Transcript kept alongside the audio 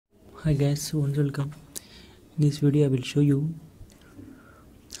Hi guys, once welcome. In this video I will show you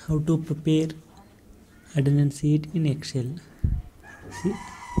how to prepare attendance sheet in Excel. See,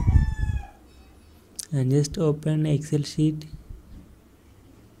 and just open Excel sheet.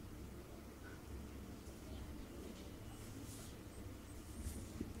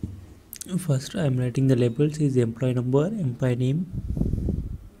 First I am writing the labels is employee number, employee name.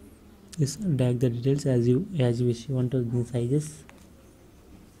 Just drag the details as you wish. You want to the sizes.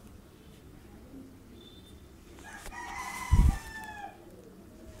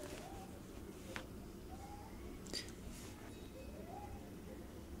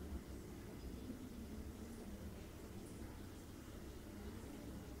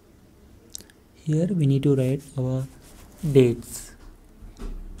 Here we need to write our dates.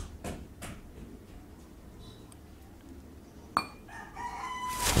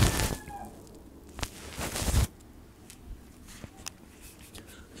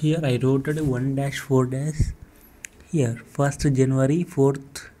 Here I wrote 1-4- here 1st January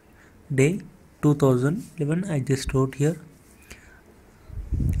 4th day 2011. I just wrote here.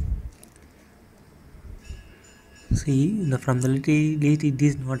 See, from the list it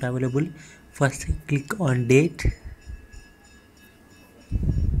is not available. First click on date.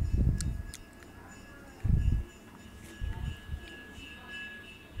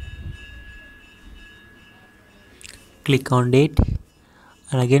 Click on date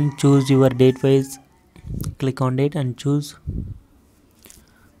and again choose your date wise. Click on date and choose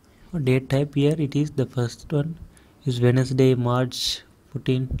date type. Here it is the first one is Wednesday March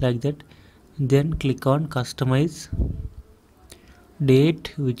 14, like that. Then click on customize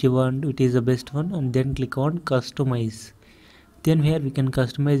date, which you want, it is the best one, and then click on customize. Then here we can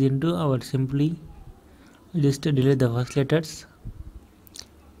customize into our simply just delete the first letters.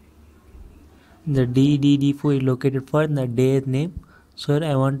 The D4 is located for the day name. So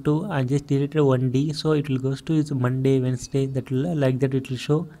I just deleted one D, so it will goes to is Monday, Wednesday, that will, like that it will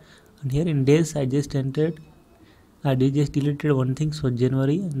show. And here in days I just entered, I just deleted one thing, so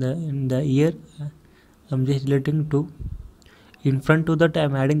January, and in the year I'm just deleting 2. In front to that I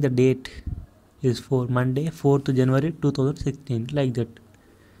am adding the date is for Monday 4th January 2016, like that.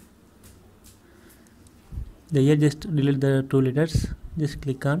 The year just delete the 2 letters, just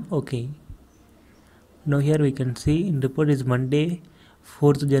click on OK. Now here we can see in report is Monday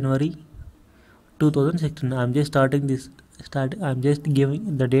 4th January 2016. I'm just starting this I'm just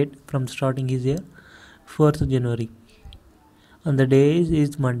giving the date from starting is here 4th January and the day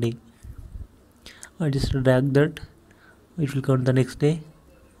is Monday. I just drag that, it will count the next day.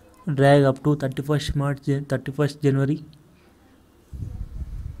 Drag up to 31st March, 31st January.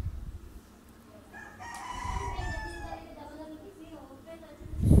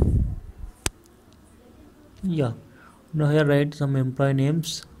 Yeah, now here write some employee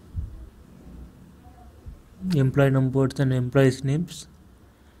names, employee numbers and employees names.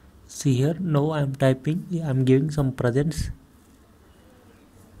 See here, now I am typing, I am giving some presents.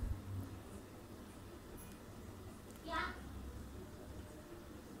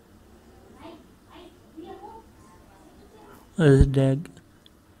 Drag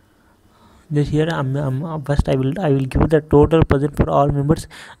this here. First I will give the total present for all members,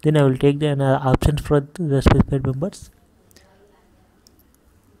 then I will take the options for the specified members.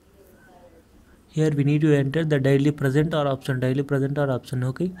 Here we need to enter the daily present or option,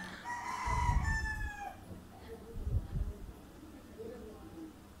 okay.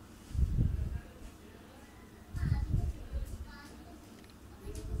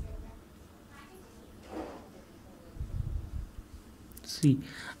 See,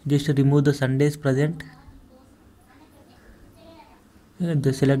 just remove the Sundays present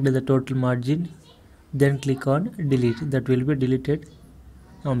and select the total margin, then click on delete. That will be deleted.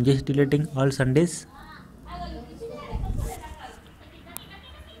 I'm just deleting all Sundays.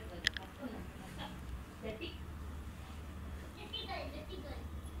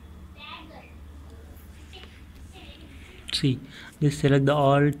 See, just select the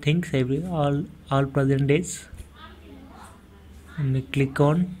all things, all present days, and click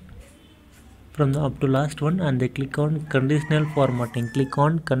on from the up to last one, and they click on conditional formatting. Click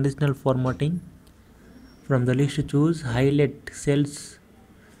on conditional formatting. From the list choose highlight cells,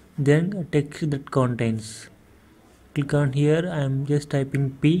 then text that contains. Click on here. I am just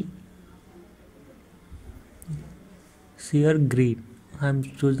typing P. Here green. I am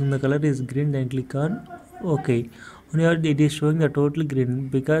choosing the color is green. Then click on OK. Here it is showing the total green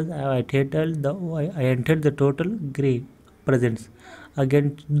because I entered the total green presents.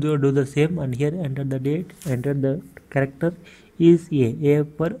 Again do the same, and here enter the date, enter the character is A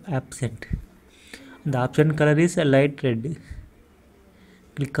for absent. The option color is a light red.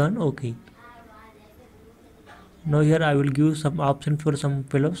 click on OK. Now here I will give some option for some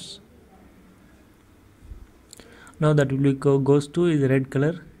fellows. Now that will goes to is red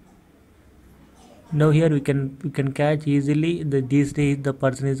color. Now here we can catch easily the these days the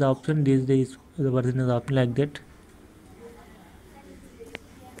person is option, these days the person is option, like that.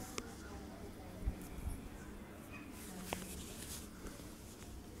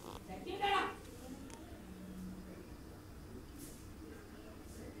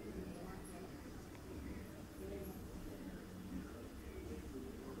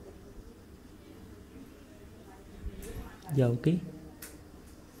 Yeah, okay.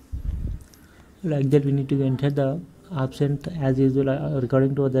 Like that we need to enter the absent as usual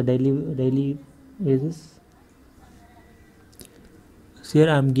according to the daily basis. So here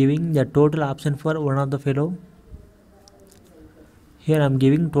I am giving the total option for one of the fellow. Here I am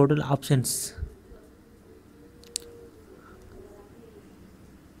giving total options.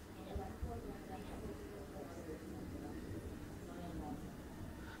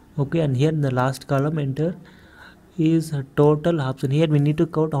 Okay, and here in the last column enter is total option. Here we need to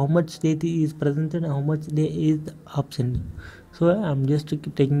count how much state is presented and how much there is the option. So I'm just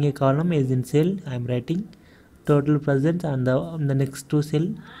taking a column as in cell. I'm writing total present and the next two cell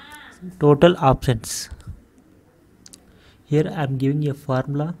total options. Here I'm giving a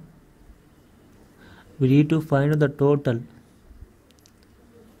formula. We need to find the total.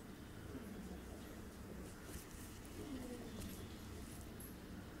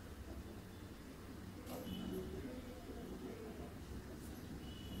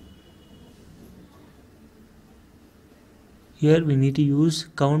 Here we need to use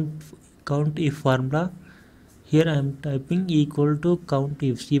count if formula. Here I am typing equal to count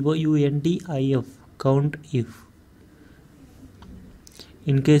if, COUNTIF, count if.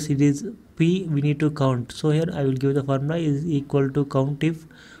 In case it is P, we need to count. So here I will give the formula is equal to count if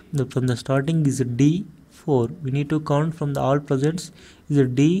from the starting is D4. We need to count from the all presents is a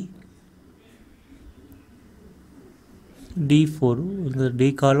D4. The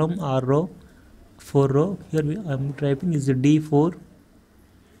D column or row, 4 row. Here I am typing is a D4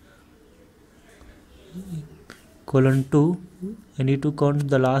 colon 2. I need to count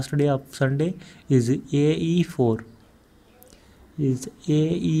the last day of Sunday is AE4. Is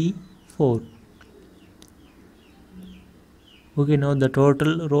AE4. Okay, now the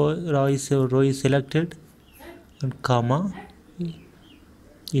total row is selected and comma,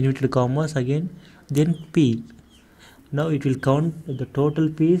 inverted commas again, then P. Now it will count the total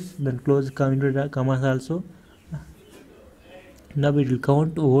P's, then close inverted commas also. Now it will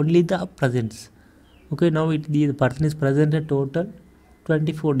count only the presents. Okay, now the person is present at total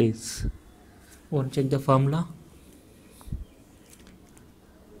 24 days. Want to check the formula?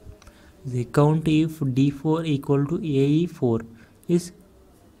 The count if D4 equal to AE4 is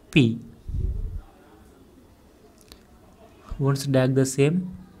P. Once drag the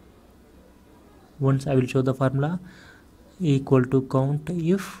same, once I will show the formula equal to count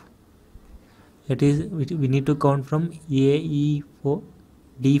if, that is we need to count from AE4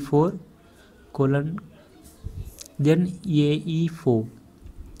 D4 colon then AE4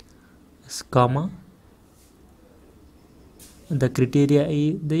 comma, the criteria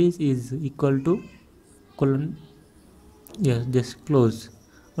is this is equal to colon, yes, just close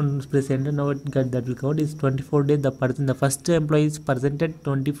and press enter. Now that will count is 24 days. The first employee is presented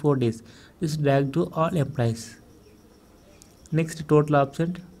 24 days. Just drag to all employees. Next, total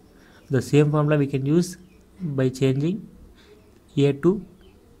option. The same formula we can use by changing A to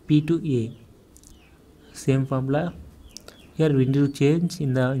P to A. Same formula. Here we need to change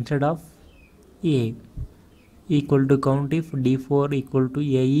in the instead of A equal to count if D4 equal to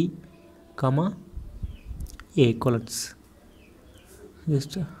AE comma A colons.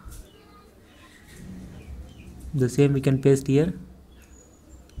 Just the same we can paste here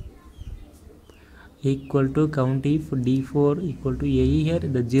equal to count if D4 equal to AE. Here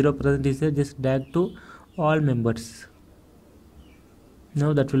the 0 present is here, just drag to all members.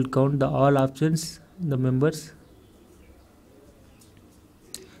 Now that will count the all options, the members.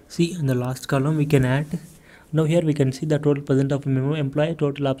 See, in the last column we can add. Now here we can see the total present of employee,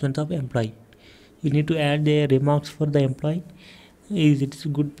 total absence of employee. We need to add the remarks for the employee. Is it a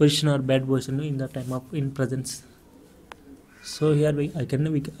good position or bad position in the time of in presence. So here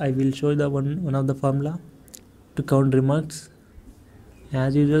I will show the one of the formula to count remarks.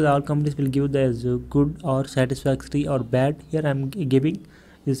 As usual, all companies will give the as good or satisfactory or bad. Here I am giving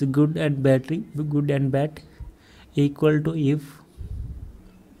is good and bad equal to if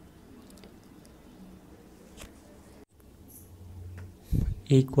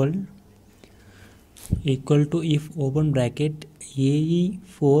equal to if open bracket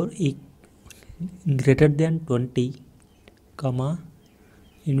AE4 greater than 20, comma,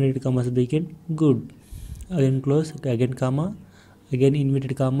 inverted commas bracket, good. Again close, again comma, again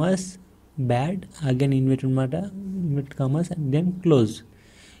inverted commas, bad, again inverted commas, and then close.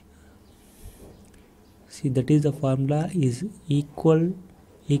 See, that is the formula is equal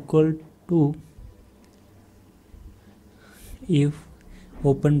to, if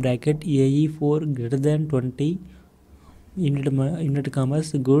open bracket AE4 greater than 20, inverted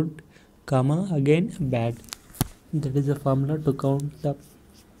commas, good, comma, again bad. That is the formula to count the,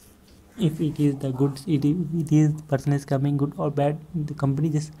 if it is the good, it is person is coming good or bad, the company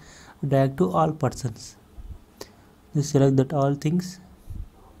just drag to all persons. Just select that all things,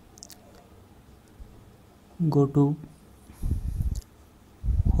 go to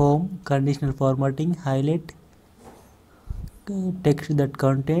home, conditional formatting, highlight text that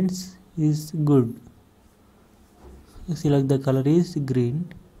contains is good, select the color is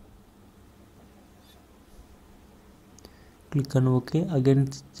green, click on OK, again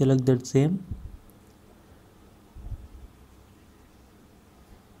select that same,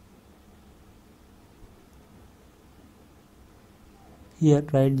 here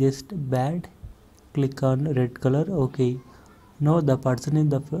write just bad, click on red color, OK. Now the person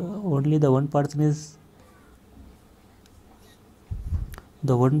is only the one person is,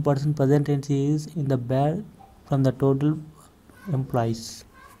 the one person present tense is in the bad from the total employees.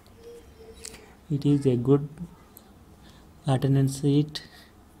 It is a good attendance sheet.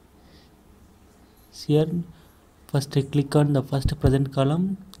 Here first click on the first present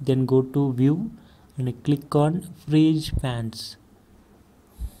column, then go to view and click on freeze pants.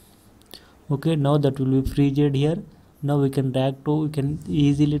 Okay, now that will be freezed here. Now we can drag to, we can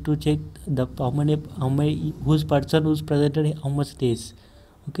easily to check the how many whose person who's presented how much days.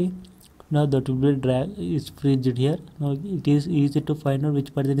 Okay, now that will be drag is freezed here. Now it is easy to find out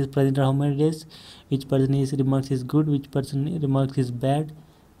which person is presented how many days, which person is remarks is good, which person remarks is bad.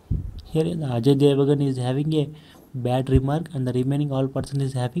 Here Ajay Devgan is having a bad remark and the remaining all person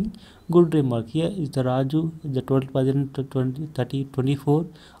is having good remark. Here is the Raju, the total present 20, 30, 24,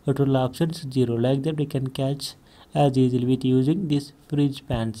 or total options 0. Like that we can catch as easily with using this fridge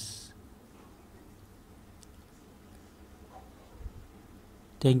pants.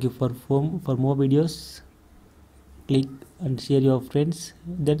 Thank you for more videos. Click and share your friends,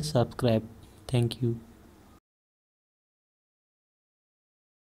 then subscribe. Thank you.